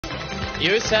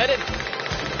You said it.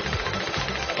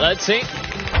 Let's see.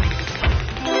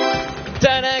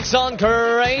 10x on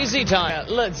Crazy Time.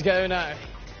 Let's go now.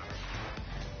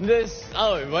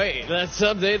 Oh wait, let's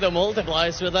update the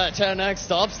multipliers with that 10x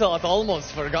top slot.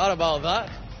 Almost forgot about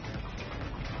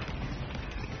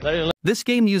that. This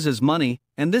game uses money,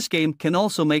 and this game can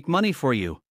also make money for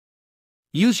you.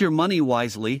 Use your money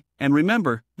wisely, and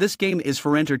remember, this game is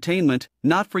for entertainment,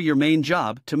 not for your main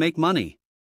job to make money.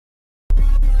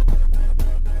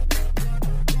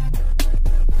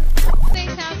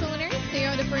 Today's house winners, they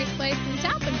are the first place in the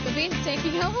top, and Sabine's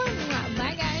taking over.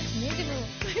 Bye guys.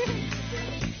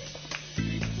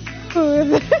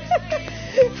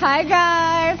 Hi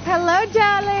guys, hello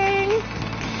darling.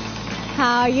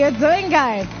 How you doing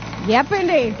guys? Yep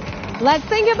indeed. Let's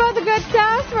think about the good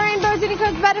stuff. Rainbows,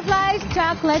 unicorns, butterflies,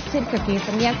 chocolates, and cookies.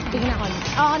 And yes, speaking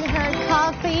on her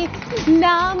coffee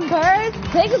number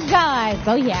 6 guys.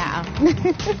 Oh yeah.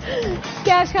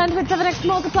 Cash hunt with 7x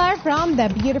multiplier from the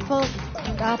beautiful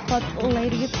Dapat,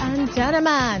 ladies and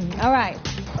gentlemen. Alright.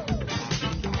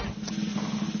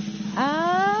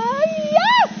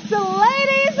 Yes,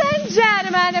 ladies and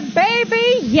gentlemen,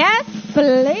 baby, yes,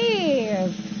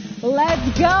 please.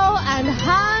 Let's go and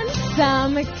hunt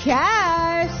some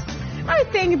cash. I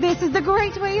think this is the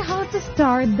great way how to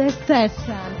start this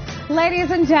session. Ladies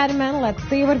and gentlemen, let's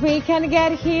see what we can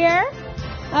get here.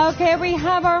 Okay, we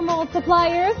have our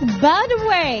multipliers, but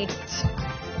wait.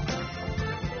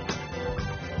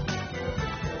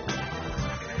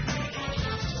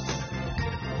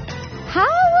 How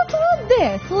about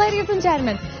this, ladies and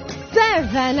gentlemen?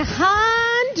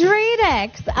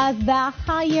 700x as the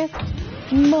highest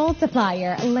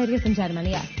multiplier. Ladies and gentlemen,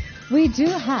 yes, we do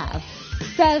have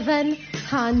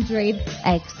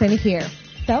 700x in here.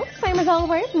 So, same as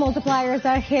always, multipliers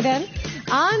are hidden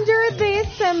under these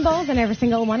symbols, and every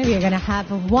single one of you are going to have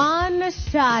one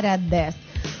shot at this.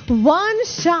 One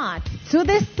shot to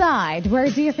this side. Where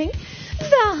do you think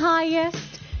the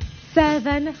highest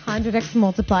 700x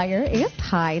multiplier is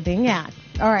hiding at?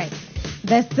 All right.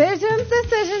 Decisions,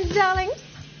 darlings.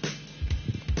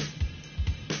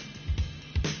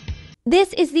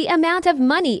 This is the amount of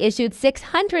money issued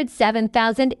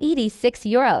 607,086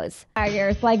 euros.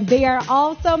 Like they are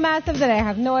all so massive that I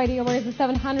have no idea where's the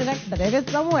 700x, but it is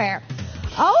somewhere.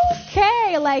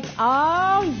 Okay, like,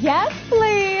 oh, yes,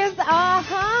 please.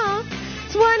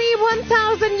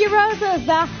 21,000 euros is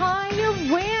the high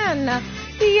win.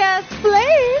 Yes,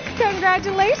 please.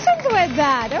 Congratulations with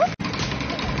that. Okay.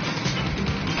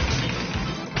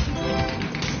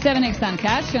 7x on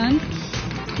cash hunt.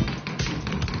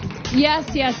 Yes,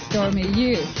 Stormy,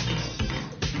 you.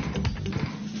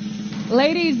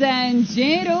 Ladies and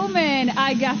gentlemen,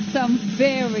 I got some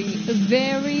very,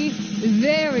 very,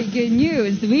 very good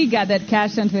news. We got that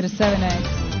cash hunt with a 7x.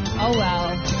 Oh,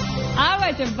 wow. All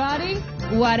right, everybody.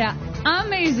 What an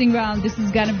amazing round this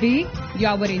is going to be. You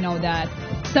already know that.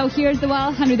 So here's the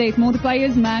 108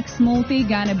 multipliers. Max multi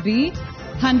gonna be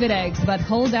 100x. But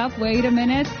hold up, wait a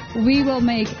minute. We will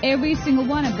make every single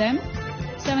one of them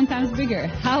 7 times bigger.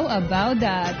 How about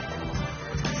that?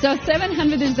 So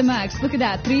 700 is the max. Look at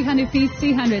that. 300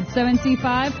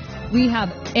 375. We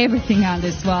have everything on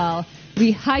this wall.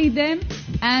 We hide them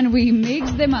and we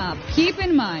mix them up. Keep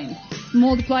in mind,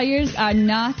 multipliers are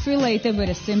not related with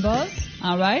the symbols.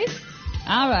 All right?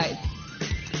 All right.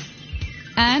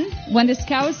 And when this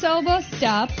carousel will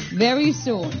stop very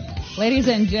soon, ladies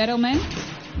and gentlemen,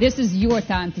 this is your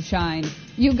time to shine.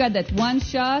 You got that one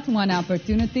shot, one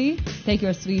opportunity. Take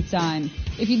your sweet time.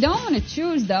 If you don't want to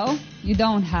choose, though, you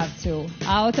don't have to.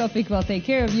 Our topic will take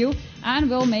care of you, and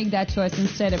we'll make that choice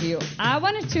instead of you. I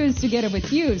want to choose together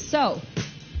with you, so...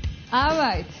 All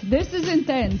right, this is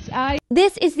intense.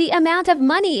 This is the amount of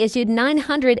money issued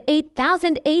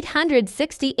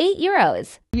 908,868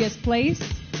 euros. Yes, place.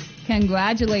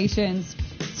 Congratulations.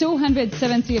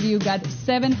 270 of you got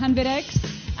 700x.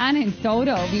 And in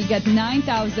total, we got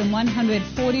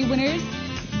 9,140 winners.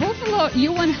 Buffalo,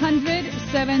 you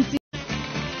 170.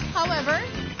 However,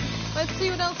 let's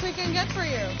see what else we can get for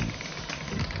you.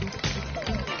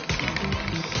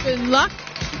 Good luck.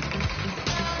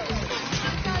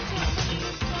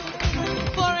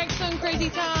 4x on Crazy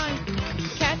Time.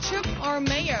 Ketchup or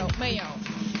mayo? Mayo.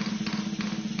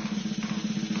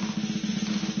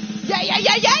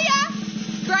 Yeah.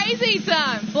 Crazy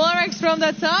Time. 4x from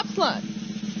the top slot.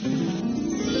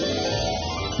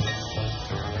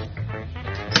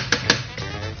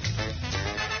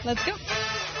 Let's go.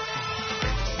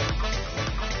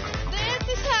 This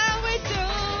is how we do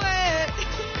it.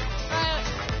 Right.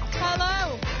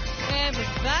 Hello,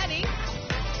 everybody.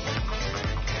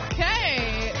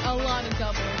 Okay, a lot of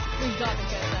doubles. We've got to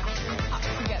get them. We have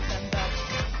to get them, though.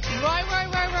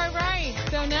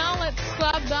 So now let's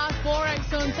slap that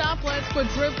 4x on top. Let's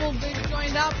quadruple big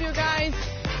joined up, you guys.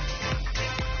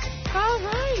 All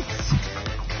right.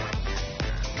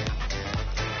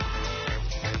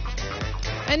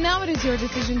 And now it is your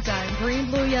decision time.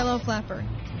 Green, blue, yellow flapper.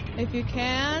 If you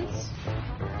can't,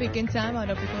 pick in time.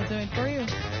 Other people do it for you.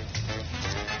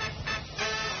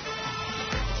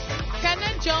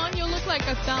 Kenneth, John, you look like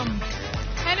a thumb.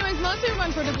 Anyways, most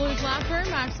everyone for the blue flapper.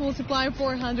 Max multiply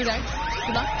 400x.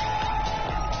 Good luck.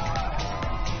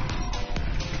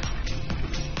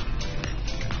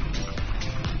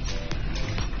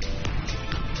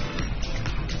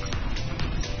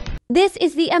 This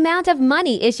is the amount of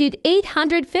money issued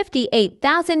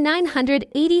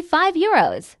 858,985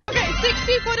 euros. Okay,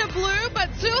 60 for the blue, but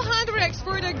 200x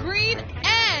for the green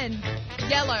and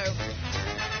yellow.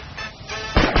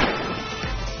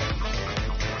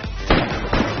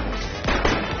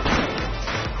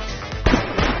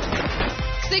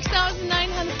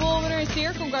 $6,900 winners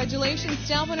here. Congratulations,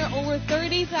 top winner over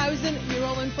 30,000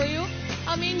 euro win for you.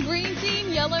 I mean, green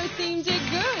team, yellow team did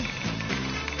good.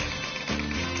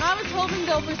 I was hoping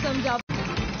though for some job.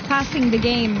 Passing the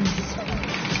games.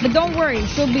 But don't worry,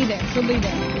 she'll be there.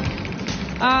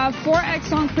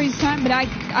 4x on freeze time, but I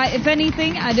if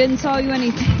anything, I didn't tell you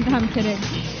anything. I'm kidding.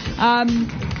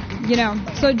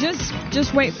 So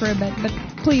just wait for a bit. But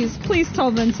please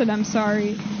tell Vincent I'm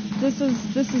sorry. This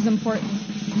is important.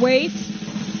 Wait.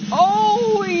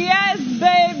 Oh yes,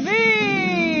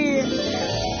 baby!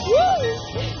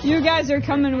 Woo! You guys are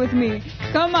coming with me.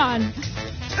 Come on.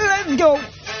 Let's go.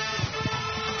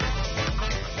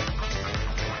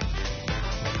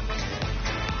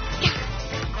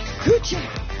 Good job.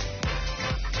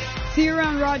 See you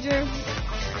around, Roger.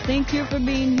 Thank you for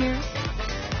being here.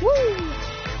 Woo!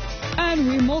 And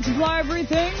we multiply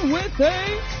everything with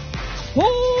a 4.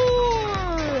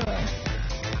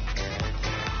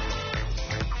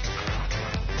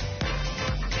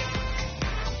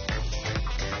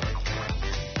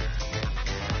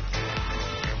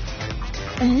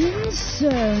 And so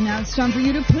now it's time for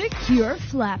you to pick your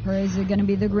flapper. Is it going to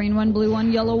be the green one, blue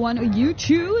one, yellow one? You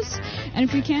choose. And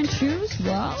if you can't choose,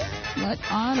 well, let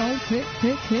Otto pick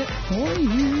it for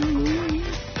you.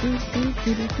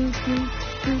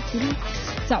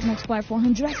 Top multiply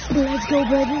 400x. Let's go,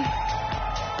 baby.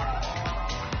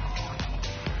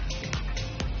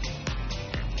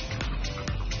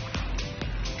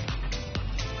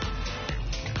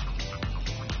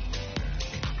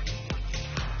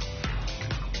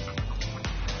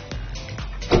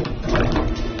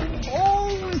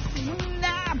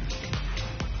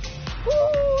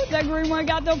 That green one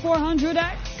got the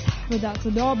 400x, but that's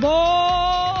a double.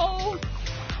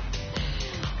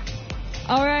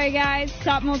 All right, guys,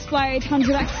 top multiply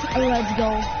 800x. Let's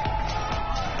go.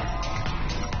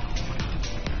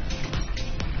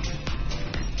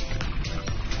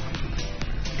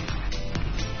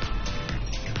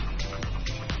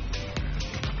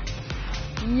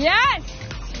 Yes!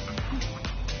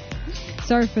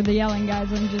 Sorry for the yelling,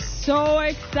 guys. I'm just so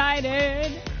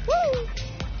excited. Woo!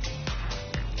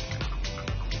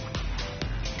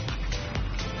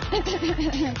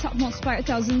 Top multiplier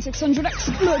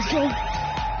 1,600x. Let's go.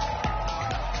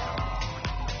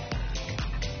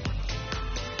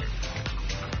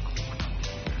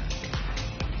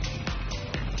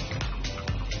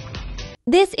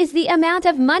 This is the amount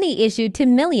of money issued to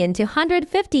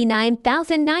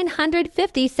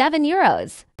 1,259,957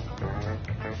 euros.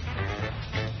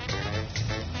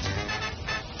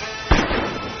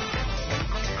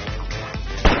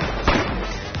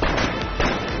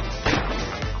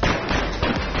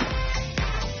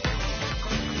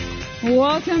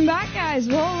 Welcome back, guys.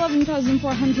 Well,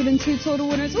 11,402 total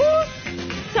winners. Woo!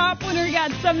 Top winner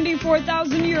got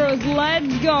 74,000 euros.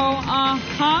 Let's go.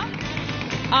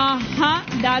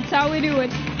 That's how we do it.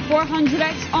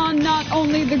 400x on not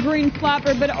only the green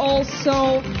flapper, but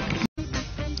also...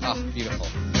 Oh, beautiful.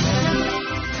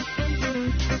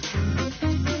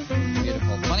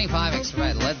 Beautiful. 25x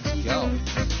red. Let's go.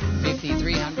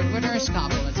 5,300 winners.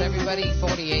 Compliments everybody.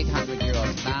 4,800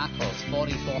 euros. Knuckles.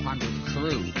 4,400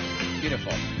 crew.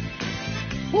 Beautiful.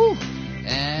 Woo!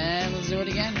 And let's do it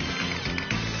again.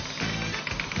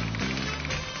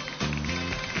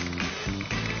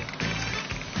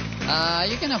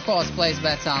 You can, of course, place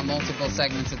bets on multiple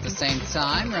segments at the same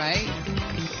time, right?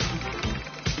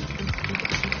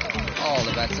 All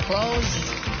the bets are closed.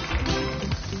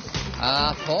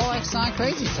 4x on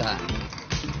crazy time.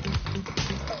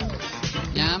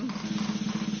 Yeah.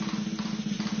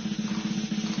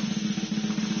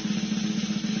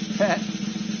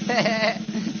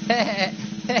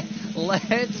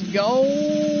 Let's go.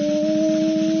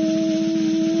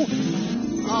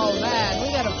 Oh, man.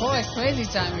 crazy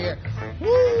time here. Woo!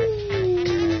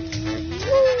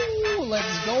 Woo!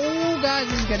 Let's go, guys.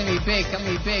 This is gonna be big. Gonna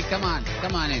be big. Come on.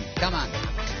 Come on in. Come on.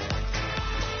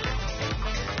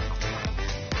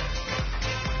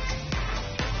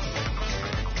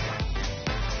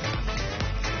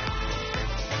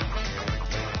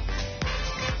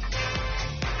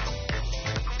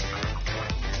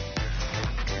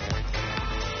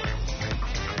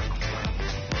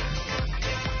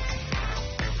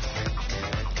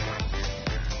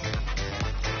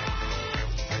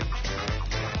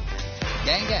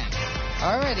 Gang, gang.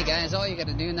 Alrighty, guys, all you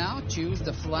gotta do now, choose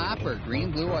the flapper,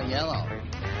 green, blue, or yellow.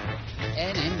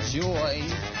 And enjoy.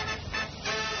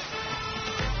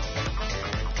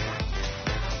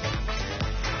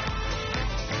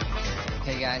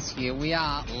 Okay, guys, here we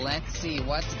are. Let's see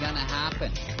what's gonna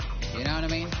happen. You know what I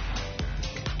mean?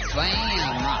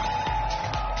 Bam!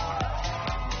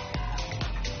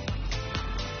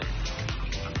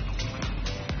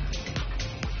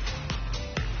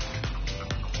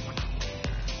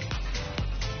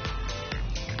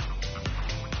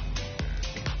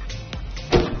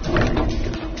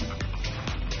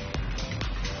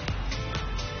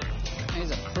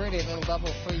 There's a pretty little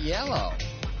double for yellow.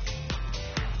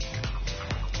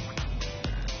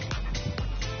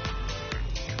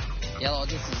 Yellow,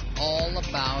 this is all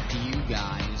about you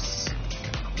guys.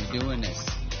 You're doing this.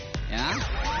 Yeah?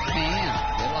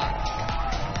 Bam. Good luck.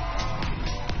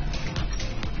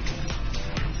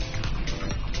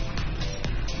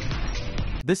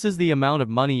 This is the amount of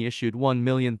money issued,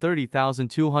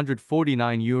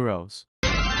 1,030,249 euros.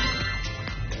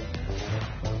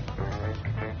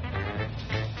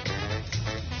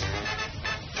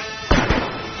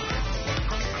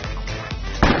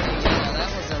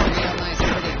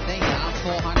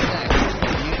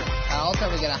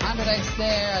 We got 100x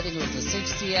there. I think it was the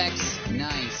 60x.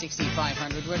 Nice.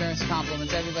 6,500 winners.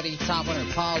 Compliments everybody. Top winner,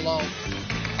 Paulo.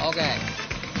 Okay.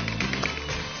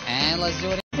 And let's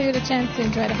do it. To the chance to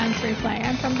enjoy the hands-free play.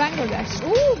 I'm from Bangladesh.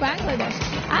 Ooh, Bangladesh.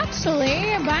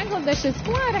 Actually, Bangladesh is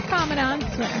quite a common answer.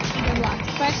 Good luck.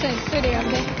 Especially in the studio of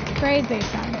the crazy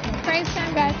time. Crazy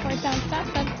time, guys. 4 times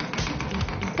stuff.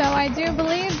 So I do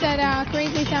believe that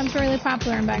crazy time's really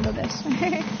popular in Bangladesh.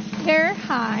 There.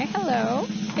 Hi. Hello.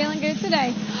 Feeling good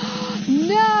today?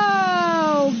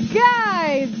 No!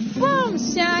 Guys! Boom!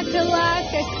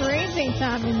 Shakalaka! Crazy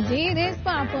time indeed is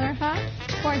popular, huh?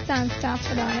 4 times stuff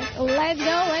on it. Let's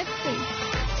go. Let's see.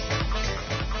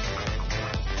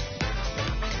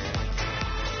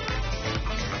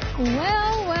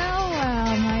 Well,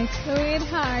 my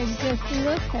sweetheart, just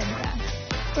look at that.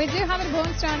 We do have a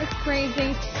bonus round. It's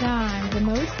crazy time, the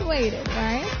most awaited,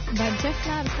 right? But just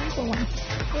not a simple one.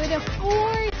 With a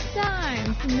 4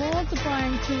 times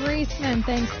multiplying increasement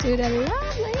thanks to the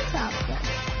lovely top split.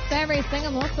 So every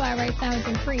single multiplier right now is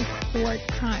increased 4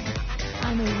 times.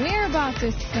 And we're about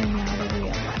to spin now the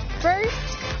wheel. But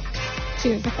first,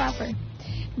 choose the flapper.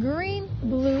 Green,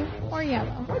 blue, or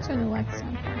yellow. Which one would you like to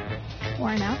stand for?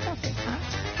 Worn out topic, huh?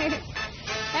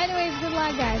 Anyways, good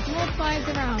luck, guys. Multiplies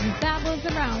around, doubles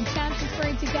around, chances for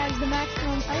you to catch the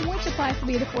maximum, which applies to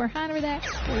be the 400x.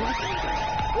 Let's enjoy.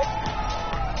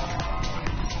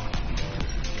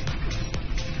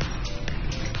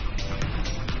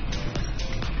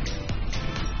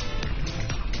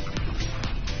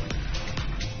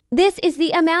 This is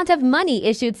the amount of money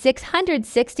issued,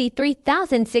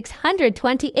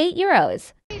 663,628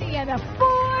 euros. Yeah, the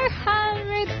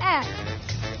 400x.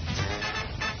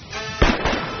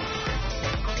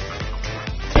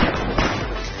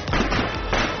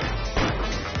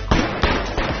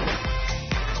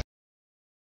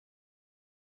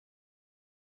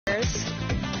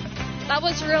 That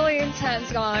was really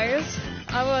intense, guys.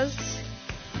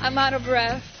 I'm out of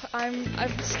breath. I'm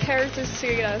scared to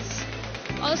see this.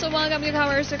 Also, welcome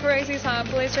newcomers to Crazy Time.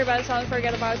 Place your bets, don't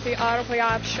forget about the autoplay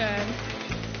option.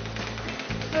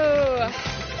 Ooh.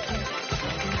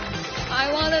 I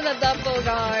wanted a double,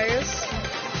 guys.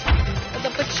 But the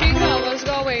Pachinko was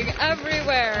going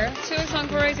everywhere. Choose on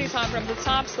Crazy Time from the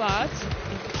top slot.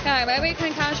 Okay, maybe we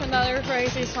can catch another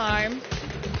Crazy Time.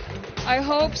 I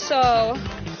hope so.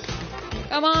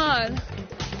 Come on.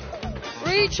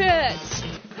 Reach it.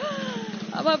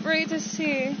 I'm afraid to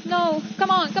see. No, come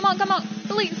on.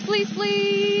 Please.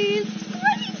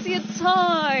 Crazy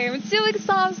time. 2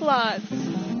 exam slots.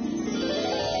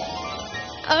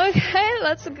 Okay,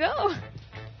 let's go.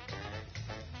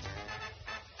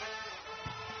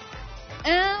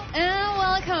 And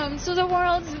welcome to the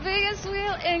world's biggest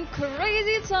wheel in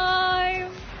Crazy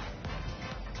Time.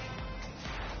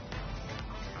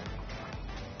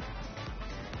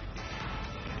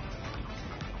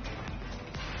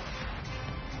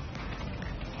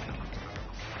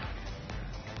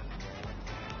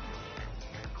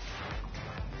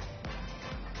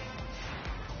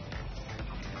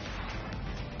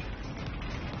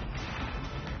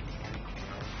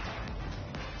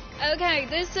 Okay,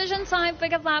 decision time,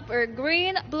 pick a flapper.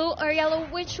 Green, blue, or yellow.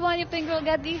 Which one you think will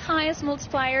get the highest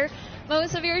multiplier?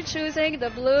 Most of you are choosing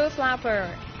the blue flapper.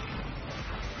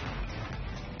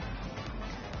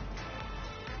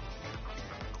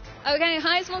 Okay,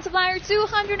 highest multiplier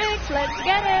 200x. Let's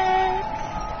get it.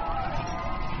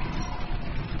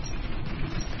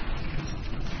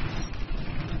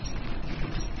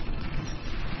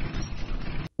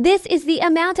 This is the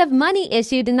amount of money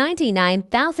issued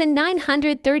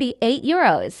 99,938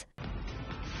 euros.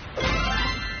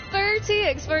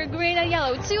 30x for green and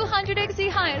yellow. 200x the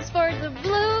highest for the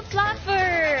blue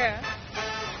flapper.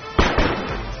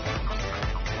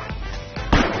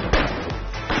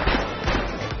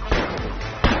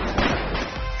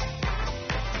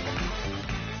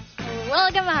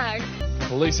 Welcome back.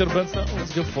 Laser bets now.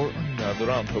 Let's go for another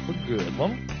round. Hope a good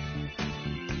one.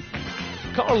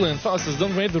 Carlin Fastest,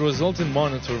 don't read the result in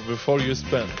monitor before you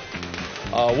spend.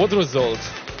 What result?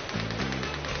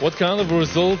 What kind of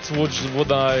result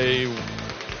would I...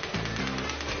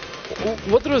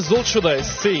 What result should I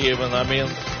see even? I mean,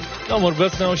 no more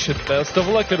bets now, shit. Best of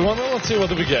luck everyone. Let's see what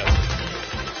we get.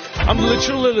 I'm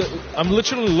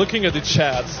literally looking at the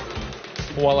chat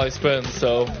while I spin,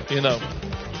 so, you know.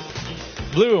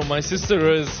 Blue, my sister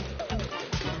is...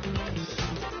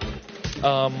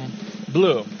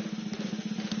 Blue.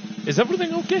 Is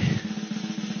everything okay?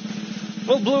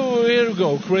 Well, Blue, here we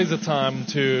go. Crazy time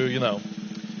to, you know,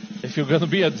 if you're gonna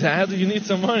be a dad, you need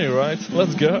some money, right?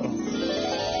 Let's go.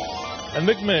 And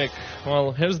Mick,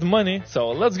 well, here's the money. So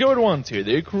let's go at 1, 2,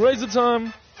 the crazy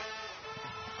time.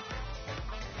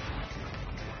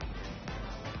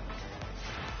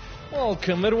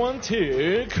 Welcome at 1,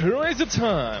 2, crazy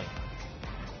time.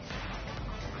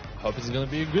 Hope it's gonna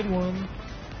be a good one.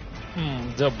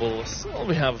 Doubles. Well,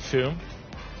 we have a few.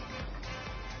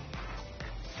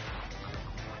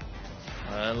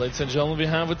 And ladies and gentlemen, we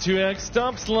have a 2x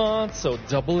top slot, so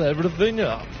double everything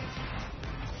up.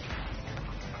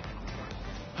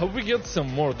 Hope we get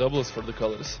some more doubles for the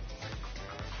colors.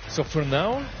 So for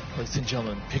now, ladies and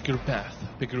gentlemen, pick your path,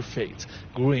 pick your fate.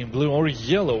 Green, blue, or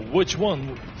yellow. Which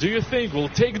one do you think will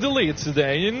take the lead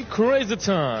today in crazy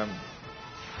time?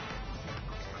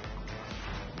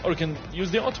 Or you can use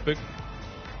the auto pick.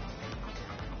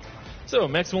 So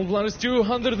maximum multiplier is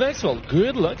 200x. Well,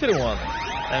 good luck everyone.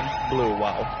 And blue,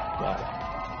 wow.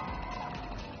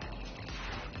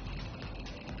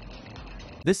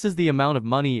 This is the amount of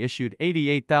money issued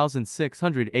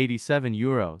 88,687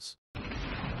 euros.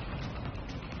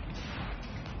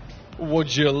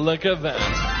 Would you look at that?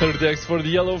 30x for the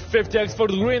yellow, 50x for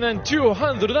the green, and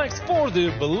 200x for the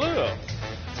blue.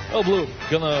 Oh, blue,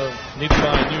 gonna need to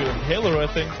buy a new inhaler, I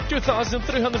think.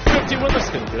 2,350 winners.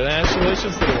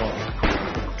 Congratulations to everyone.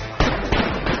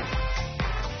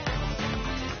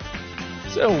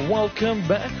 So, welcome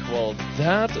back. Well,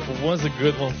 that was a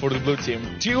good one for the blue team.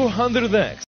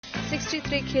 200x.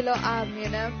 63 kilo arm, you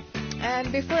know.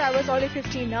 And before I was only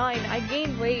 59. I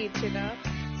gained weight, you know.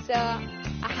 So,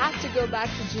 I have to go back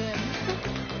to gym.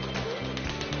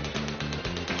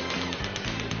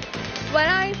 When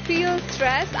I feel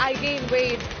stressed, I gain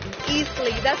weight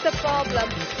easily. That's the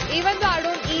problem. Even though I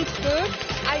don't eat food,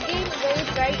 I gain weight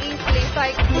very easily if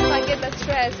I get the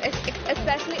stress,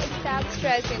 especially exam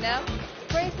stress, you know.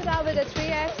 Raise it out with a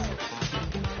 3x.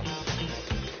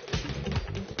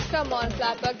 Come on,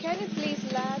 Flapper. Can you please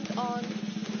land on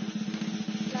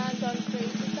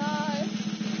crazy time?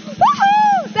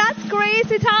 Woohoo! That's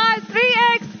crazy time.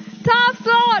 3x top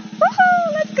slot.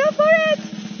 Woohoo! Let's go for it.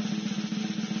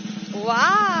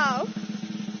 Wow.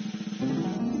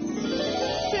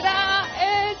 Ta-da!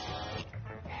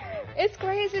 It's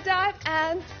crazy time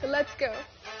and let's go.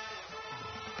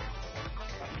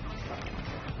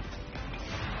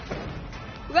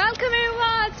 Welcome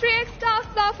everyone, 3x top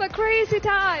slot for crazy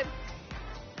time.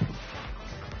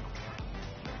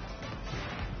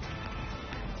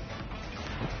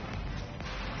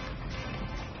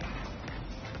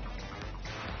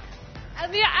 And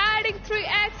we are adding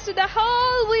 3x to the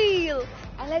whole wheel.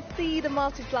 And let's see the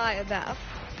multiplier now.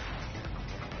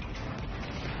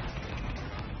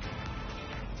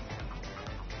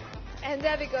 And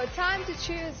there we go. Time to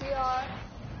choose your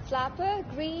flapper,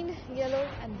 green, yellow,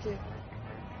 and blue.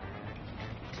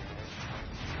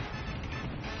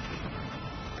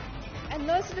 And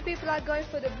most of the people are going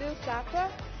for the blue flapper.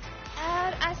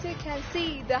 And as you can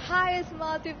see, the highest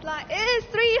multiplier is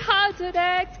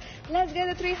 300x. Let's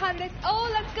get the 300x. Oh,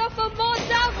 let's go for more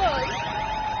doubles.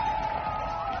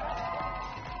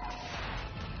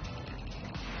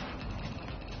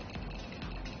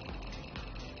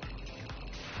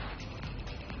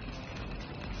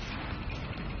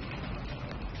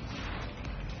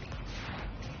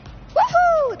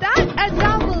 that a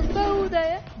double for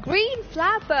the green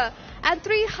flapper and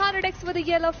 300x for the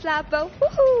yellow flapper.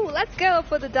 Woohoo! Let's go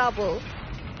for the double.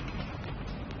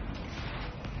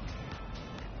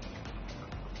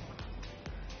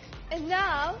 And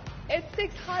now it's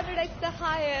 600x the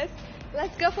highest.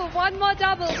 Let's go for one more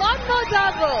double. One more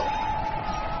double.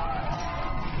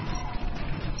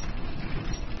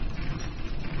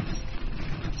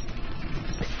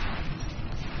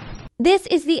 This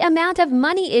is the amount of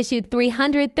money issued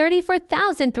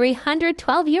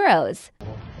 334,312 euros.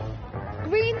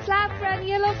 Green flapper and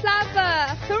yellow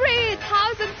flapper.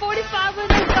 3,045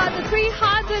 winners got the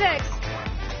 300x.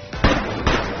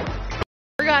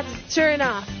 Forgot to turn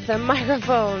off the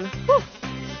microphone. Whew.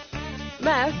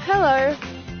 Matt, hello.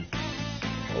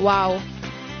 Wow.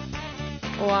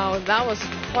 Wow, that was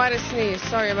quite a sneeze.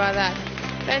 Sorry about that.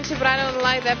 Benji, but I don't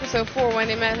like the episode 4 when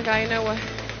they met the guy, you know what?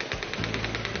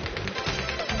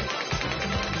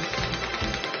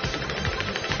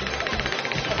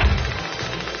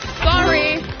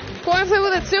 Sorry. Coin flip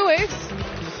with a 2x.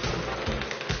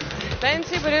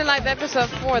 Benji, but I didn't like the episode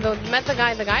 4. They met the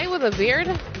guy with a beard.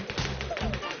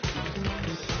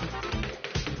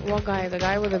 What guy? The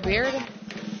guy with a beard?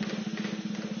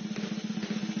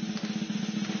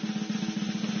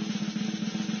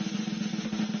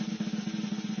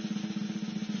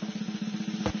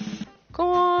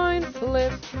 Coin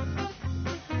flip.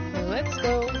 Let's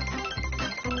go.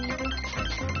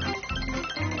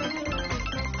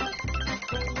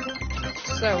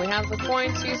 So we have the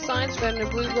coin, 2 sides, red and a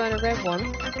blue, and a red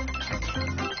one.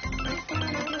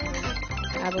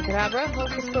 Abracadabra,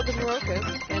 hocus pocus mocus,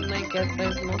 and like get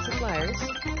those multipliers.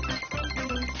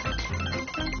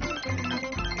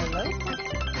 Hello?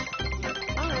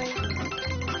 Alright.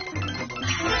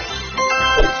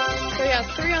 So yeah,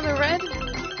 3 on the red,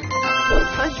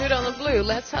 100 on the blue.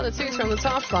 Let's have the 2s from the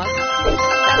top spot.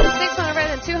 That's 6 on the red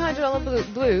and 200 on the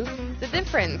blue. The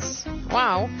difference.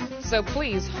 Wow. So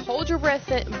please, hold your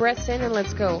breaths in and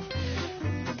let's go.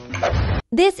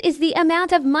 This is the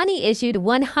amount of money issued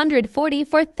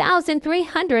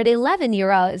 144,311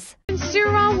 euros.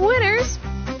 Zero winners,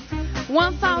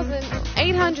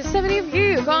 1,870 of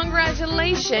you.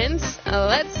 Congratulations.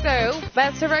 Let's go.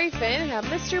 That's a very fan. Have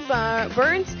Mr.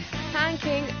 Burns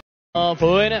tanking.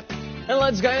 Point it. And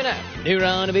let's go now. New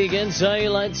round begins, so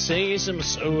let's see some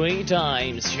sweet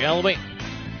times, shall we?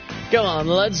 Come on,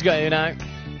 let's go now.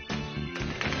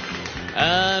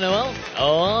 And well,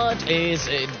 what is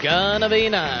it gonna be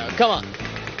now? Come on.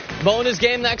 Bonus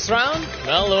game next round?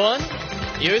 Well, Luan,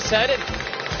 you said it.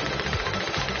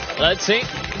 Let's see.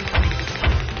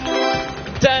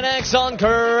 10x on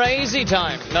crazy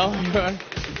time. No,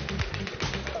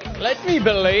 let me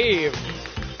believe.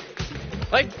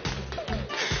 Like,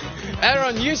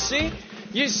 Aaron, you see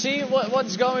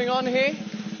what's going on here?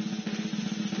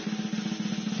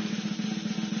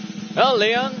 Well,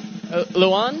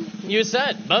 Luan, you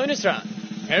said bonus round.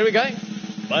 Here we go.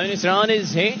 Bonus round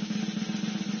is here.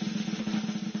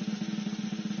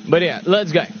 But yeah,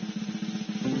 let's go.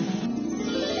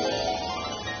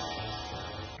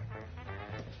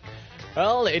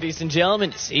 Well, ladies and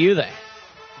gentlemen, see you there.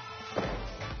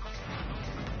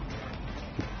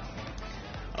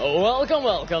 Welcome,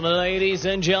 welcome, ladies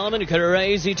and gentlemen.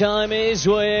 Crazy time is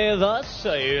with us,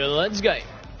 so let's go.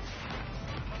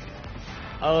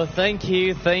 Oh, thank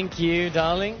you,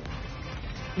 darling.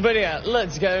 But yeah,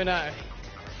 let's go now.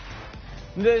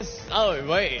 Oh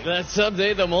wait, let's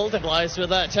update the multipliers with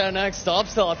that 10x stop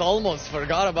start. Almost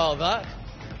forgot about that.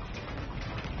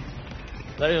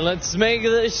 Let's make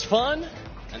this fun,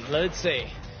 and let's see.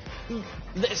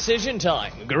 Decision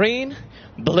time, green,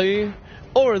 blue,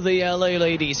 or the yellow,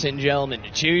 ladies and gentlemen.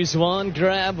 Choose one,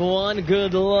 grab one.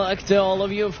 Good luck to all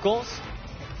of you, of course.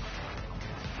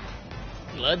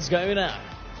 Let's go now.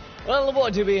 Well,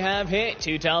 what do we have here?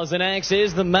 2000x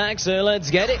is the max, so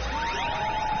let's get it.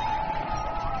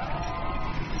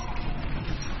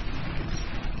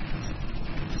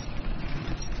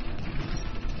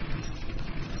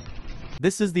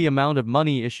 This is the amount of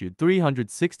money issued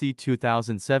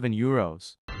 362,007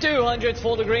 euros. 200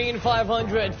 for the green,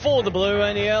 500 for the blue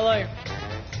and yellow.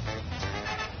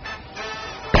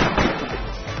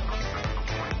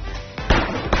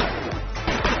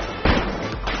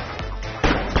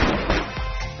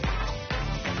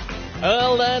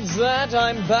 Well, that's that.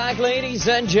 I'm back, ladies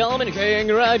and gentlemen.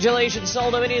 Congratulations,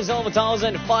 all the minis over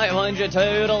 1,500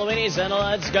 total minis, and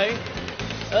let's go.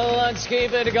 Let's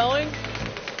keep it going.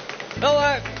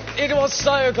 Oh, it was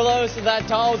so close to that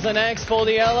 1000x for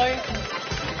the yellow.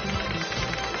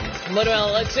 But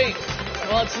well, let's see.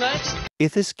 What's next?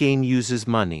 If this game uses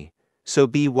money, so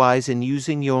be wise in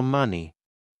using your money.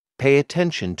 Pay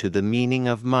attention to the meaning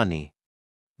of money.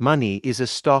 Money is a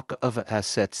stock of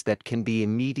assets that can be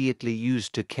immediately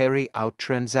used to carry out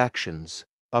transactions.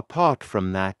 Apart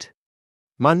from that,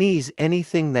 money is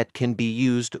anything that can be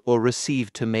used or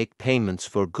received to make payments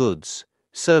for goods,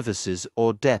 services,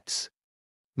 or debts.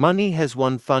 Money has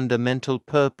one fundamental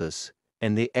purpose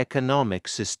in the economic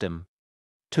system: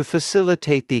 to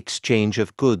facilitate the exchange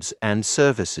of goods and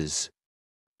services,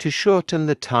 to shorten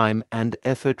the time and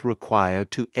effort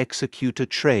required to execute a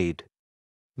trade.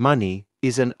 Money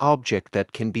is an object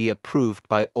that can be approved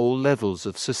by all levels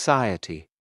of society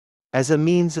as a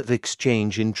means of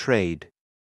exchange in trade.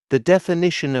 The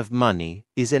definition of money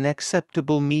is an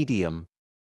acceptable medium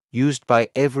used by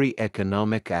every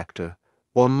economic actor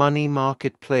or money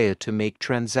market player to make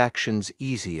transactions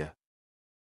easier.